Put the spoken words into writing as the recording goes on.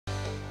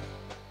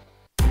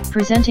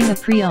Presenting a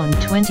pre-owned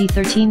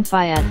 2013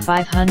 FIAT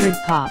 500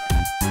 Pop.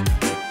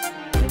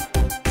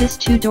 This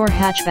two-door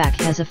hatchback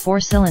has a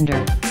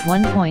 4-cylinder,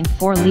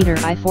 1.4-liter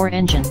i4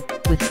 engine,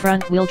 with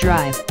front-wheel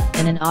drive,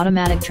 and an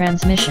automatic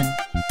transmission.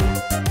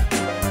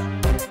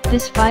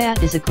 This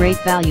FIAT is a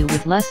great value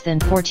with less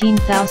than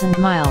 14,000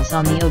 miles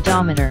on the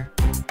odometer.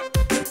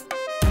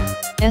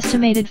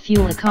 Estimated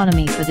fuel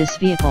economy for this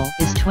vehicle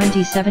is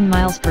 27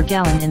 miles per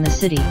gallon in the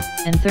city,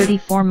 and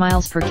 34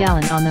 miles per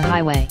gallon on the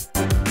highway.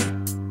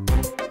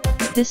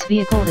 This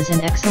vehicle is in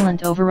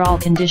excellent overall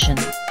condition.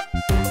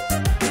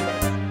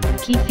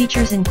 Key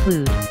features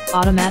include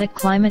automatic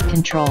climate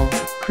control,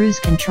 cruise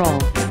control,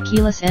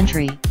 keyless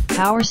entry,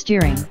 power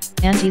steering,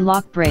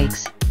 anti-lock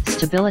brakes,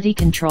 stability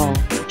control,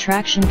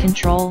 traction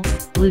control,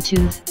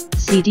 Bluetooth,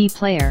 CD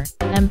player,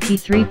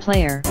 MP3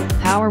 player,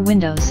 power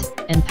windows,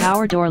 and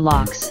power door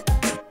locks.